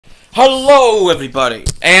Hello everybody,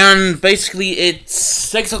 and basically it's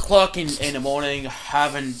 6 o'clock in the morning. I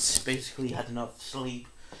haven't basically had enough sleep,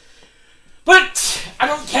 but I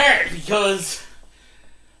don't care because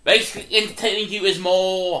basically entertaining you is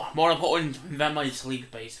more important than my sleep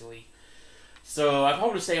basically. So I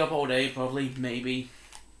probably stay up all day, probably, maybe.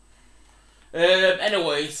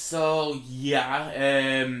 Anyway, so yeah,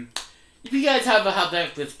 if you guys have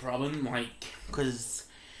had this problem, like, because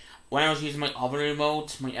when I was using my other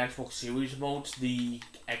remote, my Xbox Series remote, the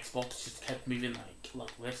Xbox just kept moving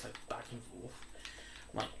like this, like back and forth,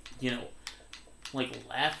 like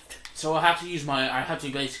left. So I had to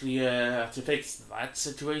basically to fix that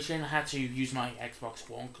situation. I had to use my Xbox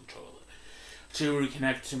One controller to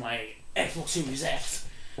reconnect to my Xbox Series X.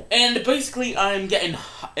 And basically, I'm getting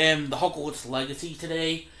the Hogwarts Legacy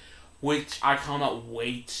today, which I cannot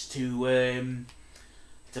wait to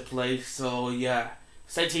play. So yeah.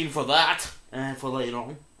 Stay tuned for that, for later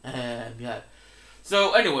on. Yeah.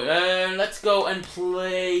 So anyway, let's go and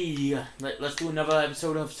play. Let's do another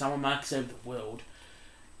episode of Summer Max Save the World,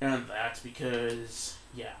 and that because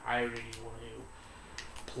yeah, I really want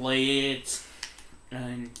to play it,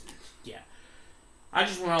 and yeah, I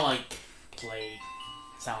just want to play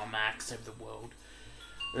Summer Max Save the World,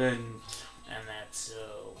 and that.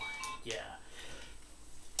 So yeah.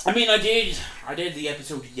 I mean, I did the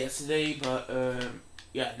episode yesterday, but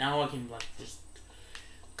yeah, now I can just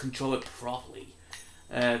control it properly,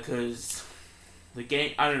 cause the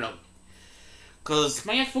game, I don't know, cause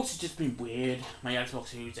my Xbox has just been weird. My Xbox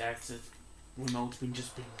Series X remote's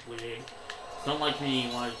just been weird. It's not like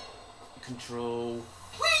me control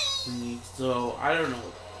me, so I don't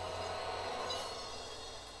know.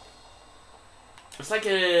 It's like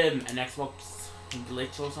an Xbox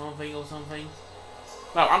glitch or something.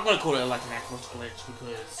 Well, I'm gonna call it like an Xbox glitch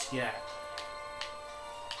because yeah.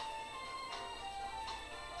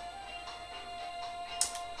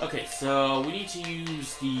 Okay, so we need to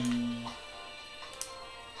use the...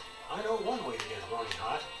 I know one way to get running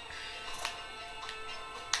hot.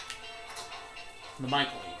 The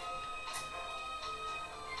microwave.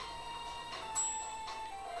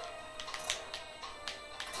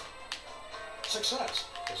 Success.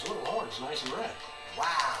 His little horn's nice and red.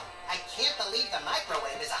 Wow, I can't believe the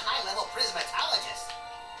microwave is a high-level prismatologist.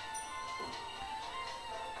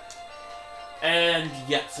 And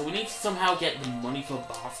yeah, so we need to somehow get the money for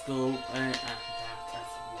Bosco and that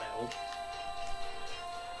as well.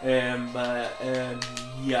 But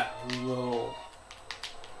yeah, we'll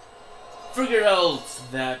figure out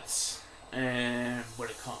that when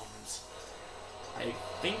it comes. I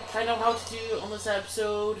think I know how to do it on this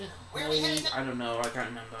episode. Wait, I don't know, I can't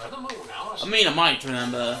remember. I mean, I might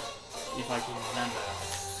remember if I can remember.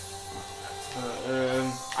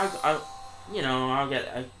 But you know, I get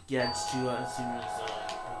to as soon as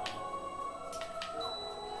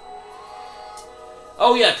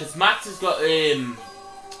oh yeah, because Max has got a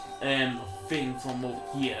thing from over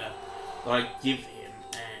here that I give him,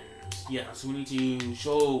 and yeah, so we need to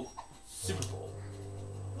show Super Bowl.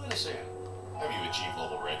 Let us in. Have you achieved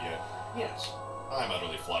level red yet? Yes. I'm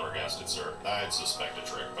utterly flabbergasted, sir. I'd suspect a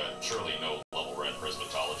trick, but surely no level red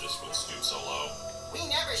prismatologist would stoop so low. We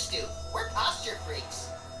never stoop. We're posture freaks.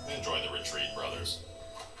 Enjoy the retreat, brothers.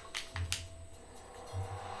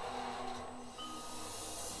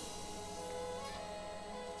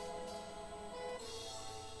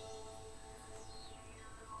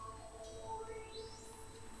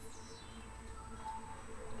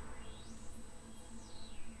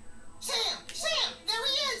 Sam, there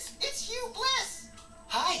he is. It's Hugh Bliss.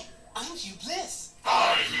 Hi, I'm Hugh Bliss.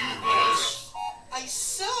 Hi, Hugh Bliss. I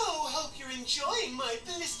so hope you're enjoying my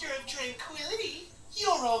blister of tranquility.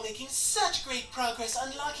 You're all making such great progress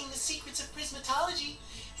unlocking the secrets of prismatology,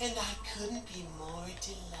 and I couldn't be more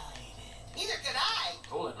delighted. Neither could I.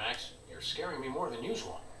 Hold it, Max. You're scaring me more than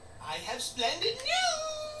usual. I have splendid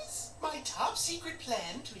news! My top secret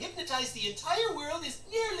plan to hypnotize the entire world is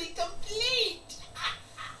nearly complete.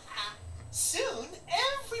 Soon,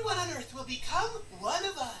 everyone on Earth will become one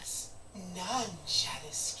of us. None shall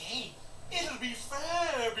escape. It'll be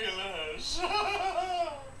fabulous.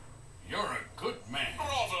 You're a good man.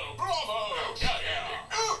 Bravo, bravo!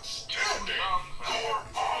 Outstanding! You're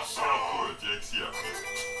awesome! This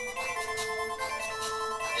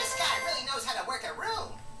guy really knows how to work a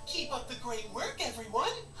room. Keep up the great work,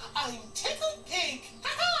 everyone. I'm tickled pink.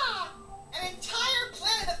 Ha-ha! An entire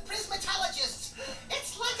planet of prismatologists.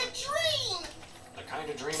 It's like a dream. The kind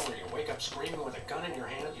of dream where you wake up screaming with a gun in your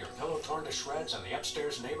hand, your pillow torn to shreds, and the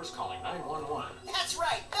upstairs neighbors calling 911. That's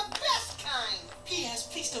right, the best kind. P.S.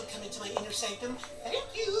 Please don't come into my inner sanctum.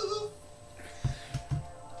 Thank you.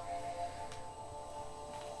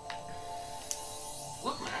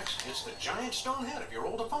 It's the giant stone head of your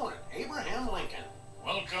old opponent, Abraham Lincoln.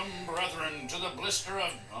 Welcome, brethren, to the blister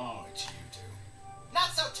of... Oh, it's you two.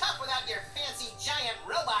 Not so tough without your fancy giant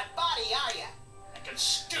robot body, are ya? I can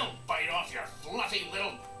still bite off your fluffy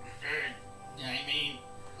little...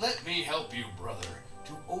 let me help you, brother,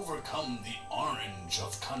 to overcome the orange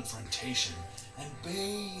of confrontation and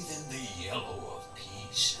bathe in the yellow of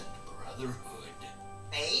peace and brotherhood.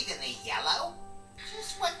 Bathe in the yellow?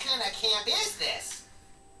 Just what kind of camp is this?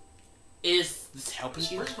 Is this helping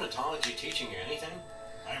Is you? prismatology teaching you anything?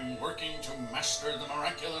 I'm working to master the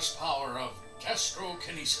miraculous power of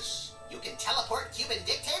gastrokinesis. You can teleport Cuban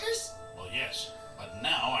dictators? Well, yes, but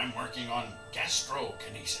now I'm working on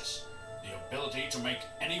gastrokinesis, the ability to make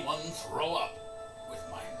anyone throw up with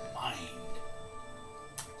my mind.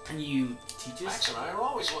 Can you teach Max us? and I are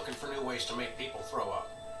always looking for new ways to make people throw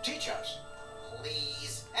up. Teach us.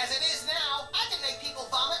 Please. As it is now, I can make people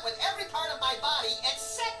vomit with every part of my body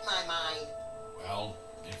except my mind. Well,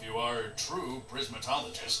 if you are a true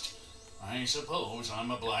prismatologist, I suppose I'm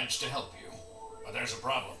obliged to help you. But there's a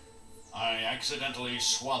problem. I accidentally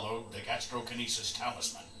swallowed the gastrokinesis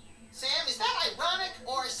talisman. Sam, is that ironic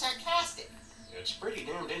or sarcastic? It's pretty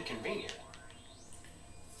damned inconvenient.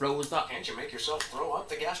 Froze up. Can't you make yourself throw up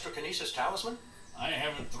the gastrokinesis talisman? I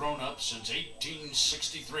haven't thrown up since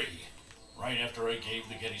 1863, right after I gave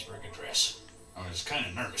the Gettysburg Address. I was kind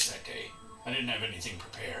of nervous that day. I didn't have anything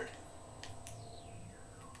prepared.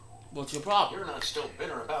 What's your problem? You're not still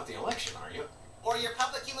bitter about the election, are you? Or your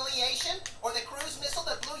public humiliation? Or the cruise missile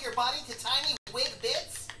that blew your body to tiny wig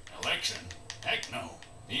bits? Election? Heck no.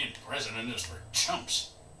 Being president is for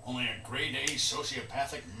chumps. Only a grade A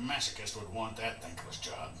sociopathic masochist would want that thankless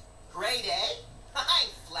job. Grade A? I'm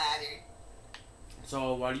flattered.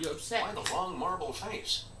 So why are you upset? Why the long marble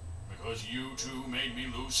face? Because you two made me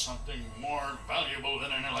lose something more valuable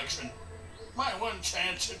than an election. My one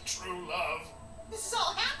chance at true love. This is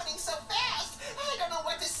all happening so fast. I don't know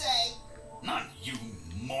what to say. Not you,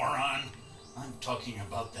 moron. I'm talking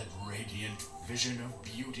about that radiant vision of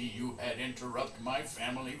beauty you had interrupt my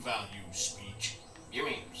family values speech. You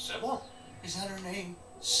mean Sybil? Is that her name?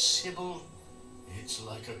 Sybil? It's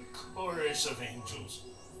like a chorus of angels.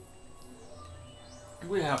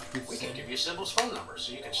 We have to We can give you Sybil's phone number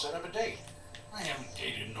so you can set up a date. I haven't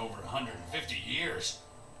dated in over 150 years.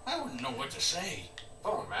 I wouldn't know what to say.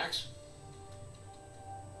 Phone, Max.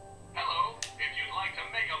 Hello. If you'd like to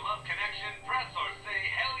make a love connection, press or say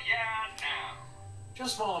hell yeah now.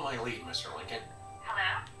 Just follow my lead, Mr. Lincoln.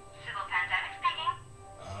 Hello? Civil Pandemic speaking?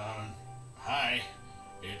 Hi.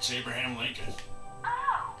 It's Abraham Lincoln.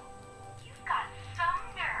 Oh, you've got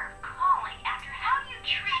some nerve calling after how you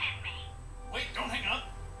treated me. Wait, don't hang up.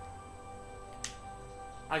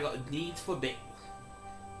 I got needs for big.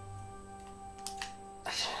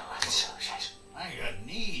 I got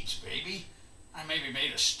needs, baby. I may be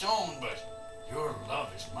made of stone, but your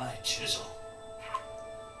love is my chisel.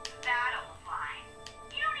 That old line.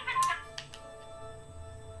 You don't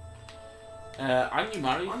even... Aren't you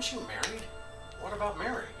married? Aren't you married? What about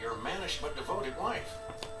Mary, your mannish but devoted wife?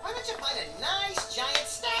 Why don't you find a nice giant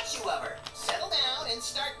statue of her? Settle down and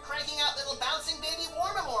start cranking out little bouncing baby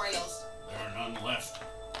war memorials. There are none left.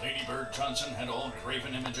 Lady Bird Johnson had all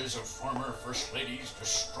graven images of former First Ladies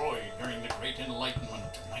destroyed during the Great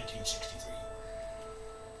Enlightenment of 1963.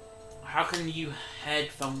 How can you head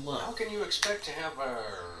from How love? can you expect to have a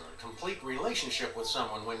complete relationship with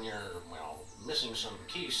someone when you're, well, missing some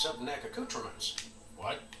key subneck accoutrements?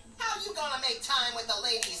 What? How you gonna make time with the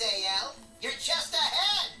ladies, AL? You're just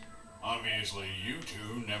ahead. Obviously, you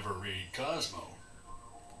two never read Cosmo.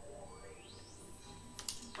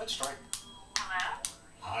 Let's try. Hello?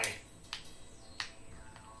 Hi.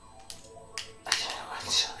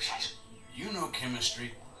 You know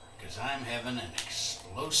chemistry, because I'm having an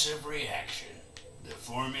explosive reaction. The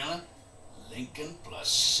formula, Lincoln plus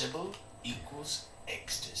Sybil equals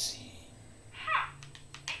ecstasy.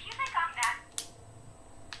 If you think I'm that...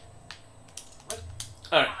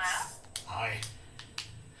 Alright. Hello? Hi.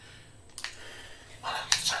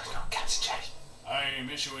 I am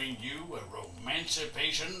issuing you a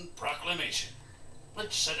Romancipation Proclamation.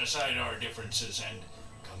 Let's set aside our differences and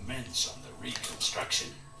commence on the Reconstruction.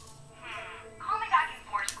 Call me back in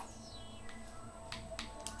 4 school.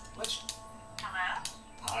 Let's... Hello?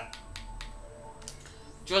 Hot.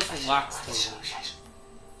 Just relax. Though.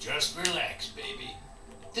 Just relax, baby.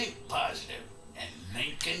 Think positive, and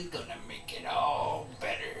Lincoln gonna make it all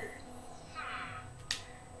better.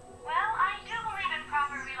 Well, I do believe in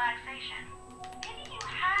proper relaxation. Maybe you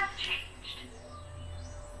have changed.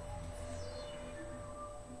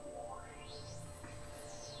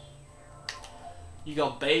 You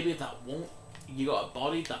got baby that won't you got a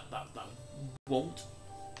body that won't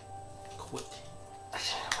quit.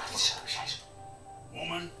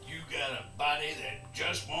 Woman, you got a body that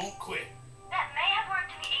just won't quit. That may have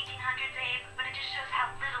worked in the 1800s, Abe, but it just shows how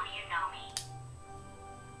little you know me.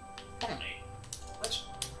 Funny. Let's...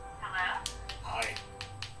 Hello? Hi.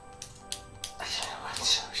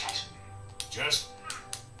 Just...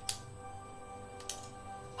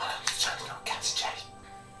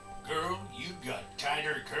 Girl, you got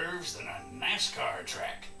tighter curves than a NASCAR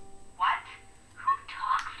track. What? Who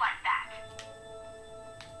talks like that?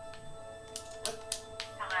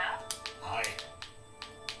 Hello? Hi.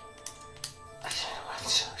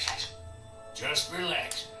 Just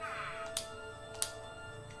relax.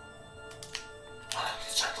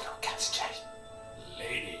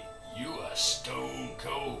 Lady, you a stone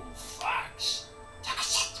cold fox.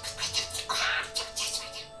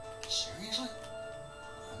 Seriously?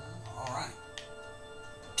 Alright.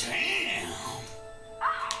 Damn!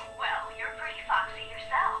 Oh, well, you're pretty foxy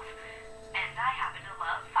yourself. And I happen to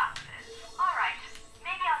love foxes. Alright,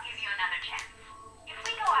 maybe I'll give you another chance. If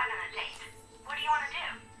we go out on a date, what do you want to do?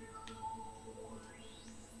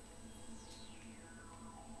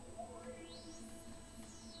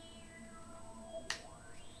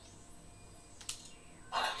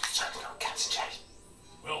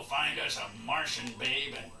 We'll find us a Martian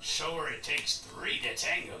babe and show her it takes 3 to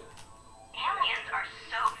tango. Aliens are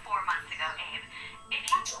so 4 months ago, Abe. If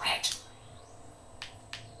you... Drat.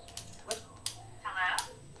 Hello?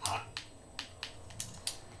 Huh?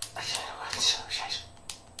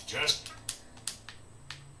 Just...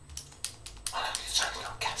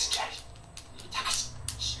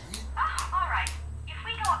 Serious? Oh, alright. If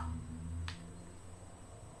we go...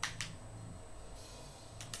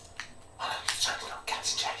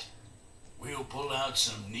 We'll pull out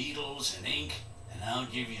some needles and ink, and I'll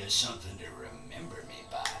give you something to remember me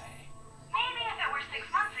by. Maybe if it were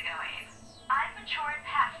 6 months ago, Abe. I've matured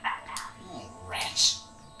past that now. Oh, rats.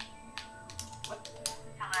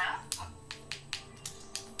 Hello?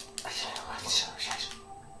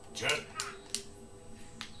 Just...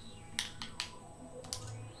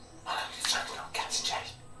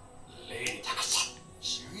 Lady.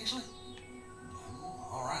 Seriously?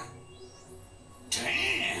 Alright.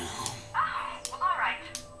 Damn! Oh, alright.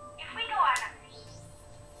 If we go out on...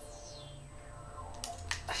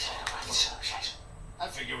 I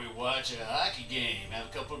figure we watch a hockey game, have a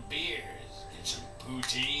couple of beers, get some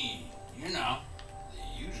poutine. You know, the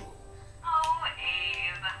usual. Oh,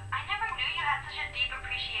 Abe. I never knew you had such a deep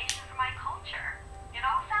appreciation for my culture. It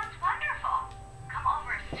all sounds wonderful. Come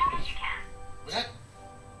over as soon as you can. Was that...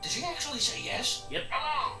 Did she actually say yes? Yep.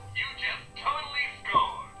 Hello, you just totally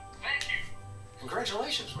scored. Thank you.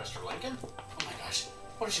 Congratulations, Mr. Lincoln. Oh my gosh.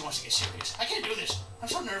 What if she wants to get serious? I can't do this. I'm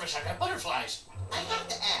so nervous. I've got butterflies. I have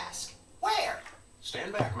to ask, where?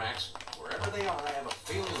 Stand back, Max. Wherever they are, I have a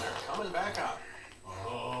feeling they're coming back up.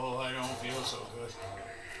 Oh, I don't feel so good.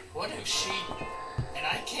 What if she... And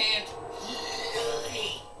I can't...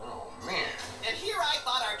 Oh, man. And here I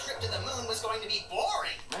thought our trip to the moon was going to be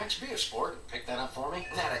boring. Max, be a sport and pick that up for me.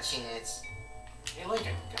 Not a chance. Hey,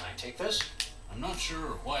 Lincoln, can I take this? I'm not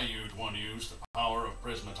sure why you'd want to use the power of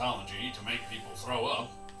prismatology to make people throw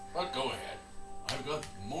up, but go ahead. I've got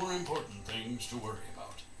more important things to worry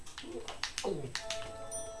about.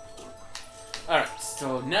 Alright,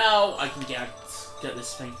 so now I can get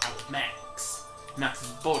this thing out of Max.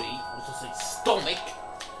 Max's body, or just his stomach,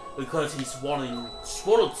 because he's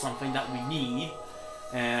swallowed something that we need,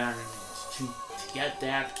 and to get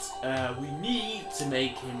that, we need to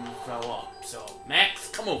make him throw up. So, Max,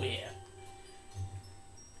 come over here.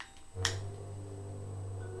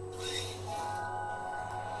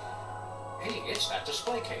 Hey, it's that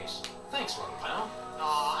display case. Thanks, little pal.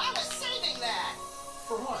 Aw, I was saving that.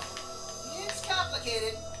 For what? It's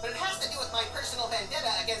complicated, but it has to do with my personal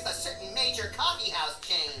vendetta against a certain major coffee house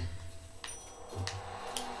chain.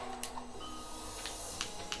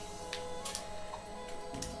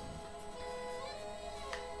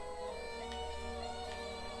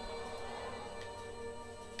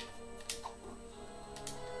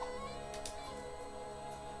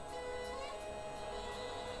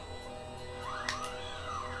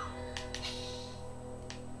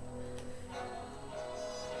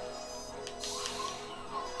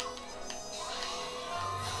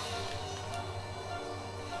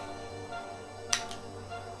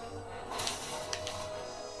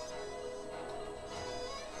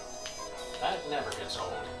 That never gets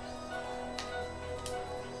old.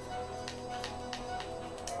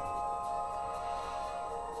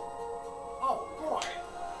 Oh, boy.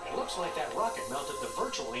 It looks like that rocket melted the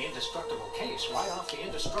virtually indestructible case right off the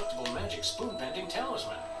indestructible magic spoon-bending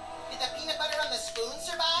talisman. Did the peanut butter on spoon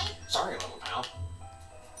survive? Sorry, little pal.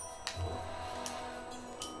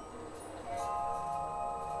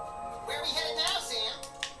 Where are we headed now, Sam?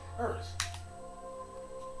 Earth.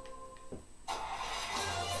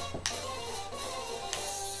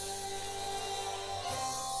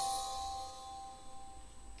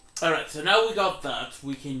 Alright, so now we got that,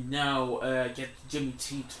 we can now get Jimmy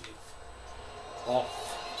T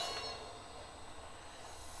off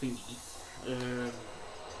thingy,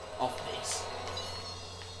 off this.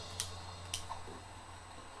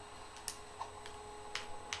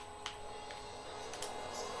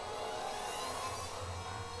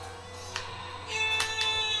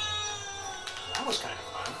 That was kind of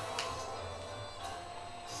fun.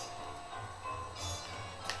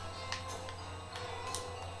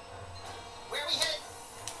 Where are we headed?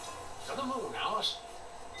 To the moon, Alice.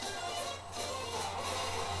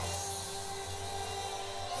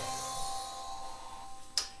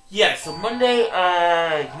 Yeah, so Monday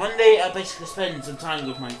I basically spent some time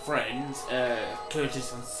with my friends,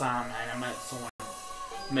 Curtis and Sam, and I met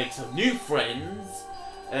make some new friends,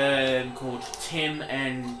 called Tim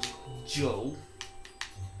and Joe.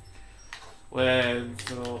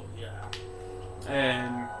 So yeah,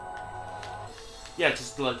 yeah,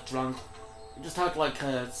 just like drunk, just had like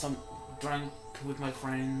some drunk with my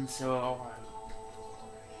friends. So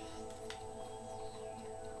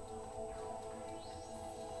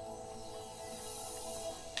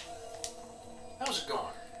How's it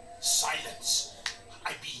going? Silence.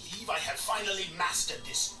 I believe I have finally mastered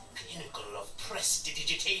this pinnacle of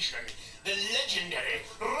prestidigitation, the legendary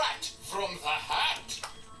rat from the hat.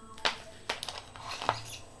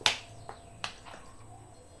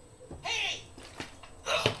 Hey!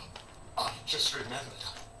 I just remembered.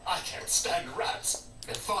 I can't stand rats.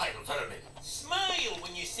 They're vile vermin. Smile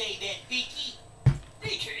when you say that, Beaky.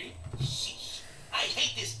 Beaky? Sheesh. I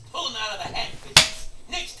hate this pulling out of the hat business.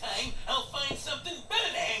 Next time, I'll find something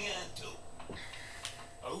better to hang on to.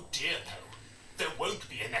 Oh dear no. There won't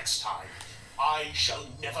be a next time. I shall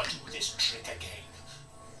never do this trick again.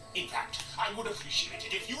 In fact, I would appreciate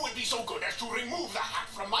it if you would be so good as to remove the hat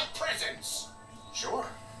from my presence. Sure.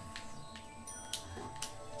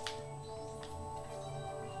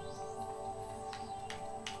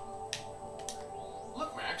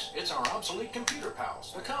 Look, Max, it's our obsolete computer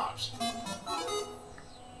pals, the cops.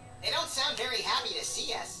 They don't sound very happy to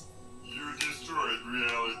see us. You destroyed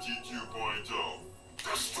Reality 2.0.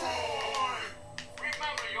 Destroy!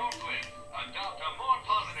 Remember your place. Adopt a more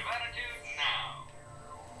positive attitude now.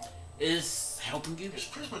 is helping you. Is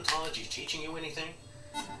prismatology teaching you anything?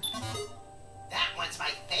 That one's my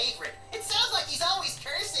favorite. It sounds like he's always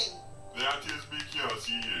cursing. That is because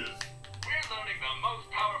he is. We're learning the most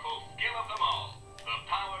powerful skill of them all. The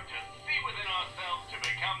power to see within ourselves to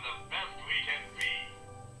become the best we can be.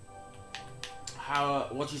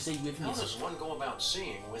 What do you say with me? How does one go about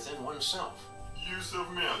seeing within oneself? Use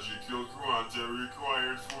of magical quanta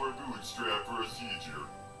required for bootstrap procedure.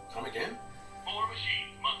 Come again? More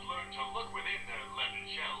machines must learn to look within their leaden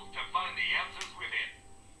shells to find the answers within.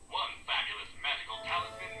 One fabulous magical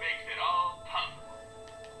talisman makes it all possible.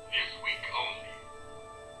 This week only.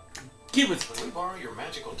 Give it. Can we borrow your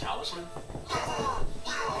magical talisman? We're all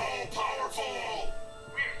powerful!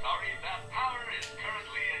 We're sorry that power is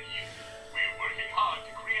currently in use. We're working hard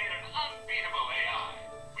to create an unbeatable AI.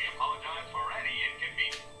 We apologize for any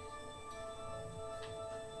inconvenience.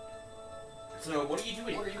 So, what are you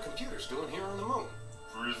doing? What are you computers doing here on the moon?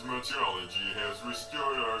 Prismatology has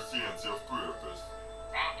restored our sense of purpose.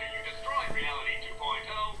 After you destroyed Reality 2.0,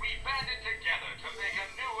 we banded together to make a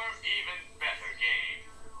newer, even better game.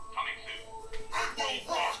 Coming soon. I will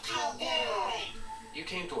rock your world! You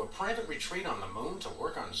came to a private retreat on the moon to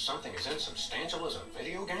work on something as insubstantial as a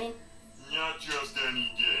video game? Not just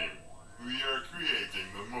any game. We are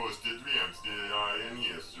creating the most advanced AI in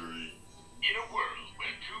history. In a world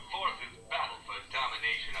where two forces battle for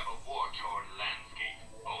domination of a war-torn landscape,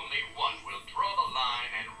 only one will draw the line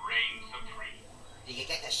and reign supreme. Do you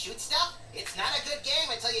get to shoot stuff? It's not a good game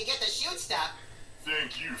until you get to shoot stuff.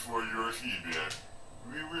 Thank you for your feedback.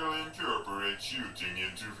 We will incorporate shooting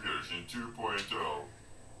into version 2.0.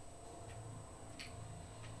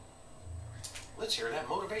 Let's hear that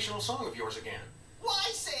motivational song of yours again. Why,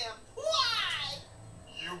 Sam? Why?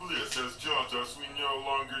 Bliss has taught us we no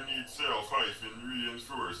longer need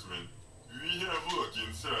self-reinforcement. We have looked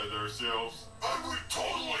inside ourselves. And we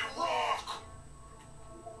totally rock!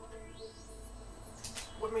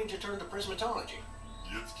 What made you turn to prismatology?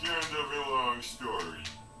 It's kind of a long story.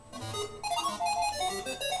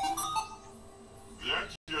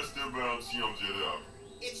 That just about sums it up.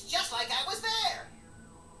 It's just like I was there.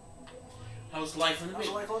 How's life on the How's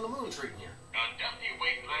moon? life on the moon treating you? A dusty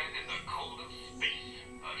wasteland in the cold of space.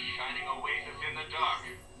 A shining oasis in the dark.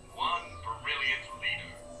 One brilliant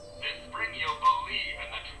leader. This spring you'll believe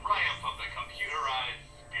in the triumph of the computerized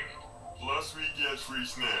spirit. Plus we get free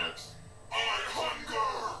snacks. I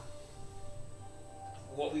hunger!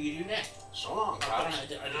 What will you do next? So long, I cops.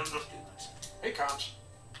 didn't do that. Hey, cops.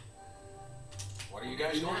 What are you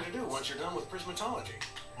guys going to do once you're done with prismatology?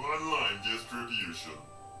 Online distribution.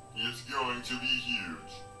 It's going to be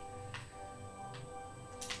huge.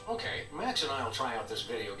 Okay, Max and I will try out this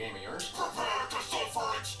video game of yours. Prepare to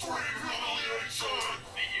suffer extreme humiliation!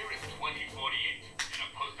 The year is 2048. In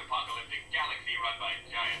a post-apocalyptic galaxy run by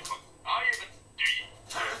giant... Are you the... Do you...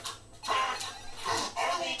 Tech!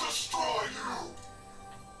 I will destroy you!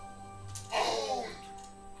 Owned!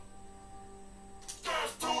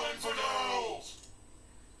 Death to infidels!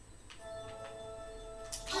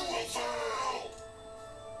 You will fail!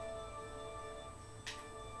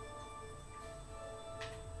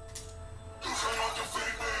 You cannot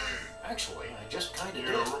defeat me! Actually, I just kind of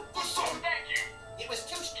You're did. the sun! Thank you. It was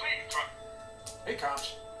too Please try... Hey,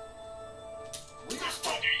 cops. Do you...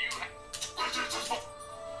 Vengeance is my...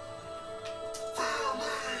 Fear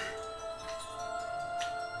me!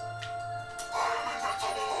 I am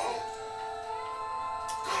invincible!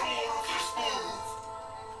 Get a load of this move!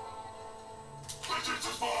 Vengeance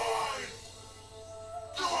is mine!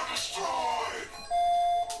 You are destroyed!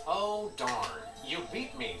 Oh, darn. You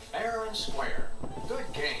beat me fair and square.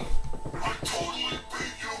 Good game. I totally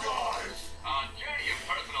beat you guys! Our journey of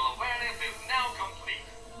personal awareness is now complete.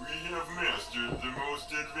 We have mastered the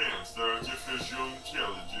most advanced artificial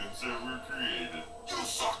intelligence ever created. You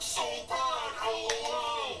suck so bad,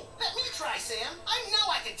 LOL! Let me try, Sam. I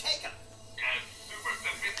know I can take him. As super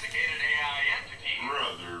sophisticated AI entities...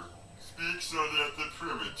 Rather, speak so that the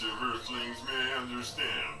primitive Earthlings may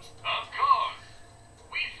understand. Of course.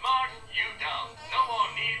 We smart, you dumb. No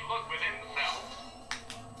more need look within self.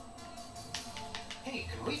 Hey,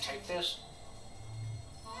 can we take this?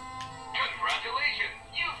 Congratulations.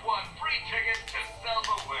 You've won free tickets to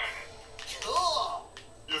self-awareness. Cool.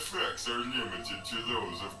 Effects are limited to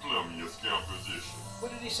those of plummiest composition.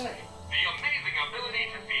 What did he say? The amazing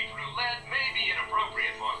ability to see through lead may be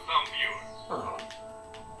inappropriate for some viewers. Oh.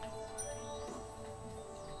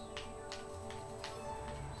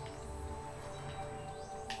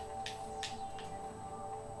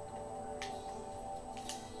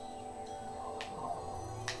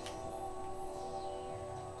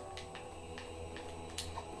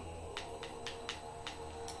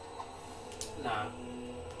 Nah.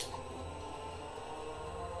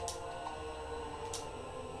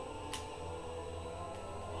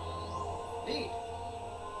 Neat.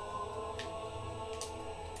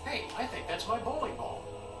 Hey, I think that's my bowling ball.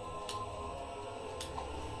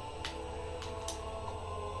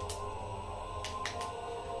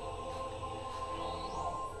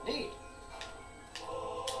 Neat.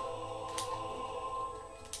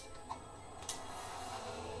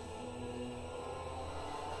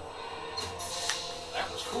 That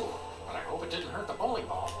was cool, but I hope it didn't hurt the bowling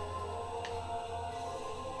ball.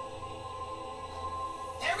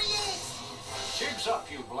 There he is. Jibs up,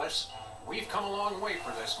 you bliss. We've come a long way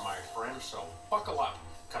for this, my friend, so buckle up,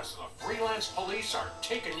 because the freelance police are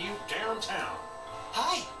taking you downtown.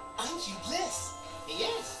 Hi, I'm Hugh Bliss. He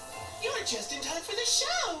is. You're just in time for the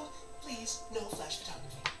show. Please, no flash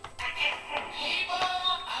photography. People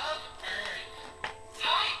of Earth.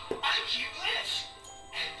 Hi, I'm Hugh Bliss.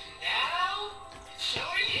 And now, so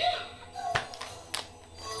are you.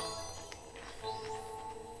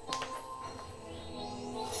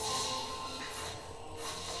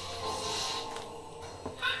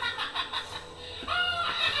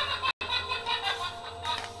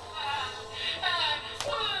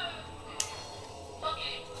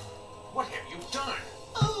 Okay. What have you done?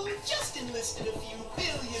 Oh, just enlisted a few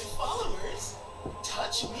billion followers.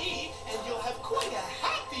 Touch me, and you'll have quite a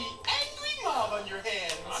happy, angry mob on your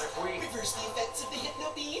hands. Not if we... Reverse the effects of the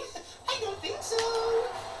hypno beam? I don't think so.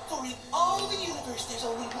 For in all the universe, there's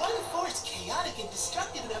only one force chaotic and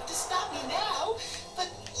destructive enough to stop me now. But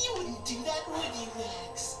you wouldn't do that, would you,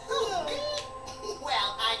 Max?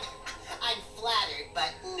 Well, I'm flattered,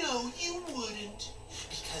 but No, you wouldn't.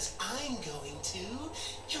 Because I'm going to.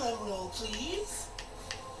 Drum roll, please.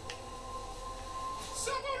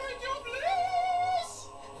 Celebrate your bliss!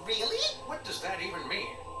 really? What does that even mean?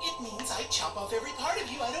 It means I chop off every part of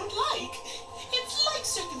you I don't like. It's like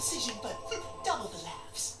circumcision, but double the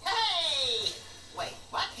laughs. Hey! Wait,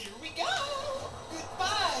 what? Here we go.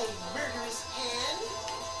 Goodbye, murderous hand.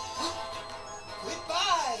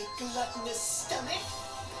 Goodbye, gluttonous stomach.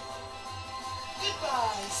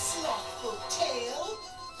 Goodbye, slothful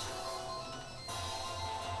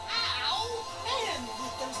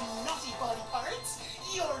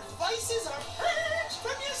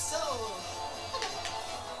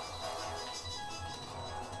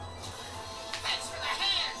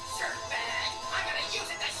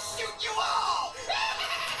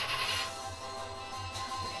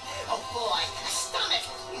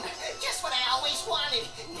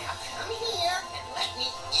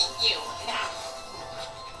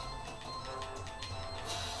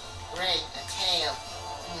great, a tail.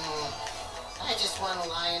 I just want to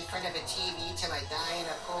lie in front of a TV till I die in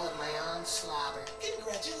a pool of my own slobber.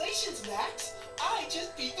 Congratulations, Max. I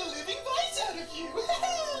just beat the living vice out of you.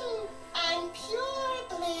 I'm pure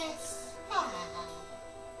bliss.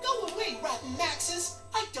 Go away, rotten Maxes.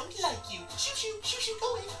 I don't like you. Shoo, shoo, shoo, shoo,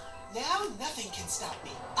 go away. Now nothing can stop me.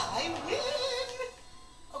 I win.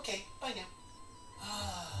 Okay, bye now.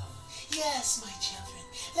 Oh, yes, my children.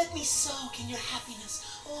 Let me soak in your happiness.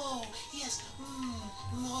 Oh, yes,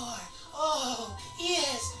 more. Oh,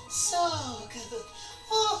 yes, so good.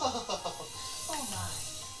 Oh my,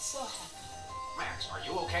 so happy. Max, are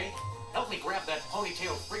you okay? Help me grab that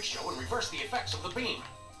ponytail freak show and reverse the effects of the beam.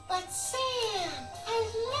 But Sam, I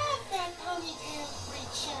love that ponytail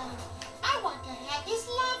freak show. I want to have his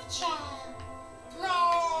love charm. No!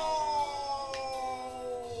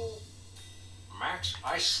 Max,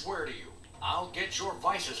 I swear to you, I'll get your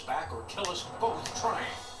vices back or kill us both trying.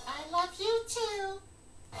 I love you too.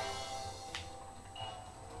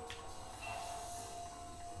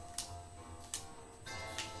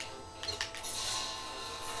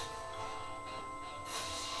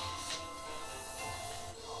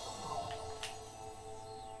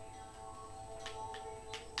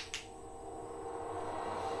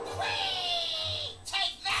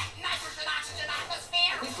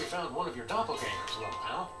 Found one of your doppelgangers, little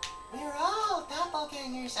pal. We're all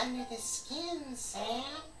doppelgangers under the skin, Sam.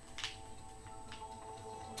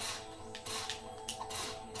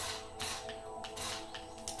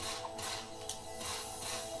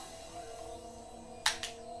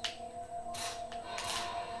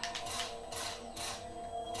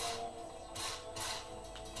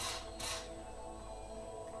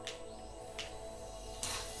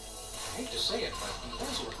 I hate to say it, but he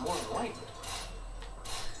does look more enlightened.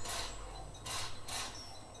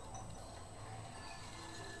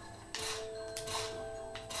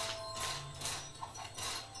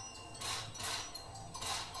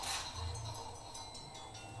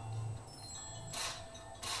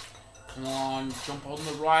 Come on, jump on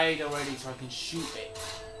the ride already so I can shoot it.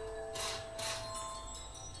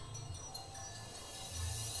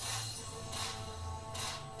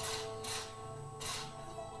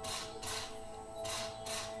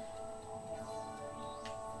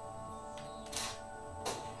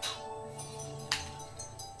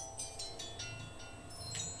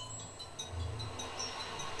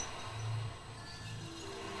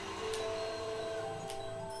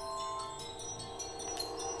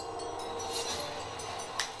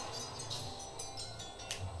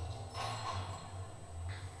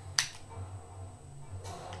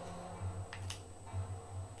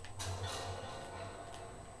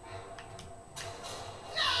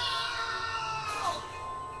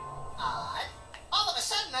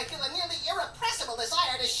 I feel a nearly irrepressible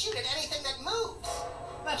desire to shoot at anything that moves.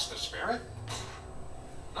 That's the spirit.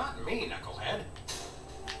 Not me, knucklehead.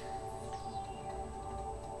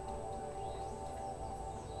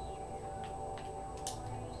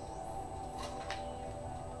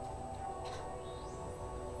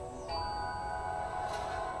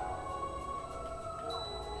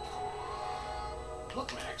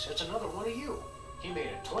 Look, Max, it's another one of you. He made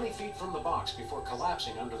it 20 feet from the box before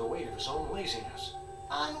collapsing under the weight of his own laziness.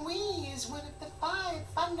 Ennui is one of the 5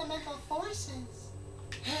 fundamental forces.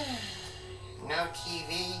 No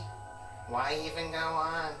TV? Why even go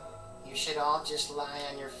on? You should all just lie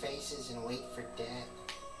on your faces and wait for death.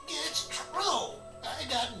 It's true. I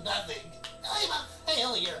got nothing. I'm a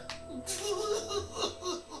failure.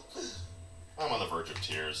 I'm on the verge of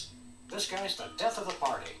tears. This guy's the death of the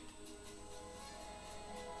party.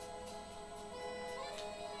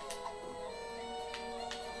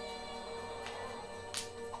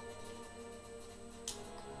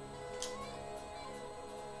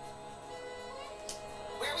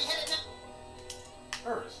 Where are we headed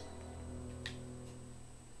now? Earth.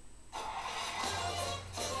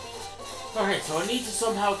 Okay, so I need to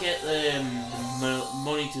somehow get the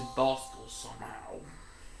money to Boston somehow.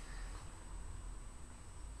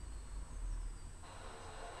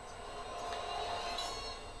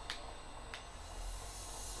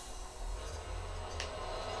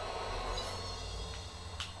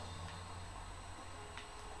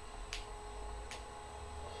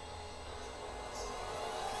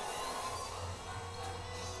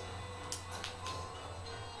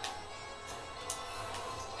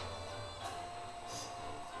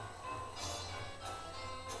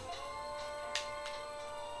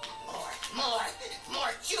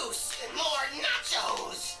 More juice! More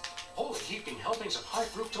nachos! Holy heaping helpings of high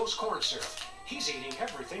fructose corn syrup. He's eating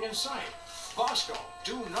everything in sight. Bosco,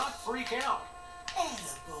 do not freak out.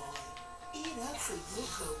 Attaboy. Eat up so you'll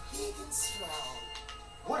grow big and strong.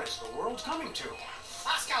 What is the world coming to?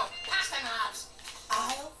 Bosco, pasta knobs.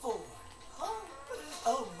 Aisle 4.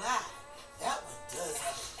 Oh my, that one does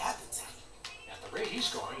have an appetite. At the rate he's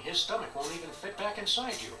going, his stomach won't even fit back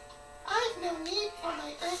inside you. I've no need for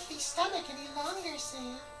my earthly stomach any longer,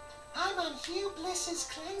 Sam. I'm on Hugh Bliss's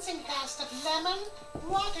cleansing fast of lemon,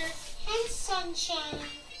 water, and sunshine.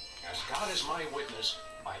 As God is my witness,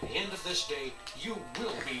 by the end of this day, you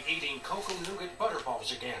will be eating cocoa nougat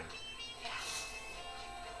butterballs again.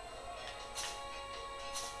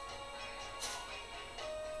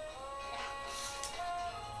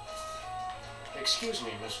 Excuse me,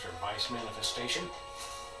 Mr. Vice Manifestation.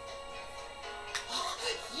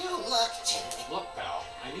 You look, Jimmy. Look, pal,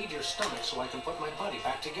 I need your stomach so I can put my body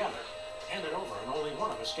back together. Hand it over and only one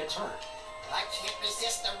of us gets hurt. I can't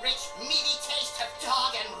resist the rich, meaty taste of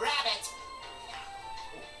dog and rabbit.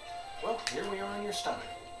 Well, here we are in your stomach.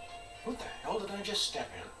 What the hell did I just step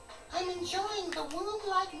in? I'm enjoying the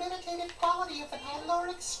womb-like meditative quality of the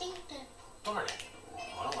pyloric sphincter. Darn it.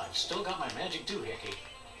 Well, I've still got my magic doohickey.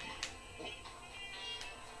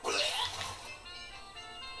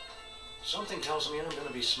 Something tells me I'm going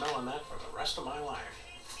to be smelling that for the rest of my life.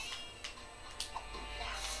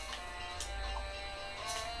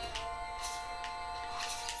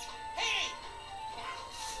 Hey!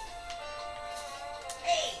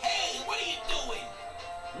 Hey, what are you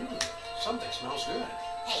doing? Something smells good.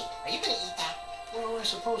 Hey, are you gonna eat that? Well, I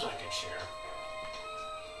suppose I could share.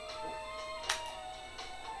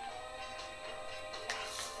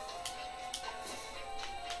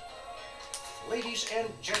 Ladies and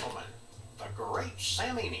gentlemen, the great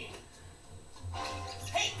Samini.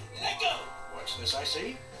 Hey, let go! What's this I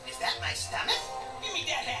see? Is that my stomach? Give me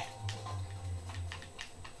that hat!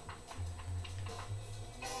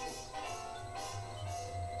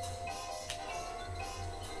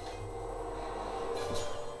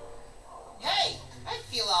 Hey, I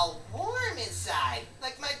feel all warm inside.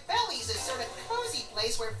 Like my belly's a sort of cozy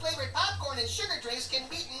place where flavored popcorn and sugar drinks can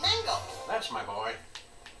meet and mingle. That's my boy.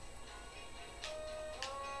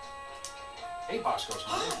 Hey, Bosco's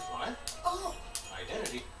mine. What? Oh,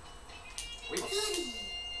 Identity. We were... goody.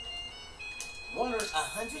 1 or...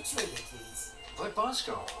 100 trillion, please. But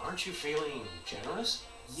Bosco, aren't you feeling generous?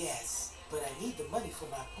 Yes, but I need the money for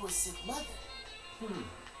my poor sick mother.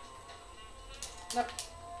 Yep.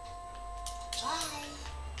 Bye.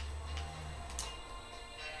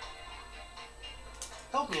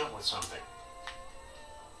 Help me out with something.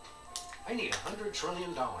 I need $100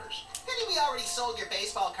 trillion. Pity we already sold your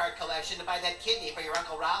baseball card collection to buy that kidney for your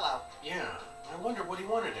Uncle Rollo. Yeah, I wonder what he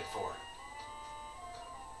wanted it for.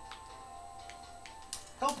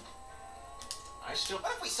 Help. I still...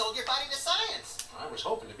 What if we sold your body to science? I was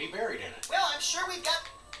hoping to be buried in it. Well, I'm sure we've got...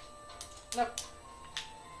 Yep.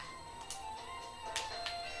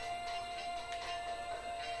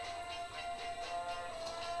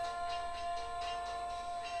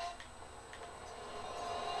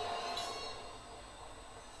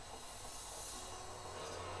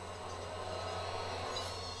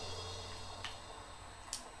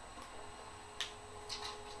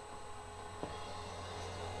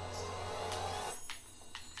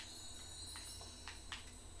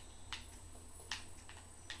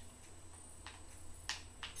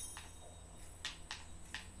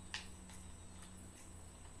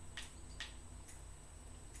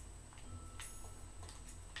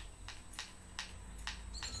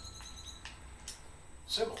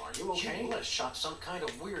 Sybil, are you okay? Hugh Bliss shot some kind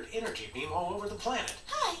of weird energy beam all over the planet.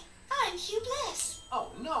 Hi, I'm Hugh Bliss.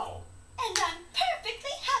 Oh, no. And I'm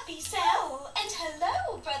perfectly happy, Sam. Oh, and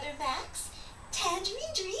hello, Brother Max.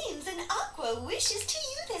 Tangerine dreams and aqua wishes to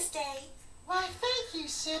you this day. Why, thank you,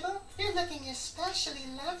 Sybil. You're looking especially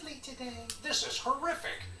lovely today. This is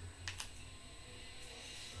horrific.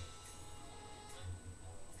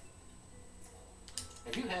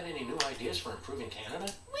 Have you had any new ideas for improving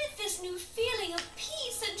Canada? With this new feeling of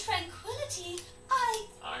peace and tranquility,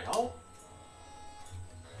 I hope.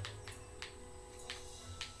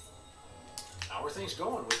 How are things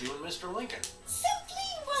going with you and Mr. Lincoln? Simply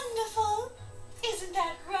wonderful. Isn't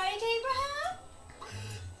that right, Abraham?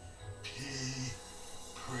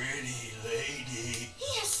 Pretty lady.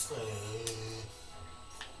 Yes.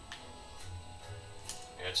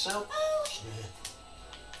 It's out. Oh,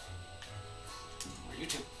 Are you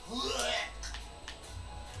two?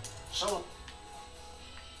 So,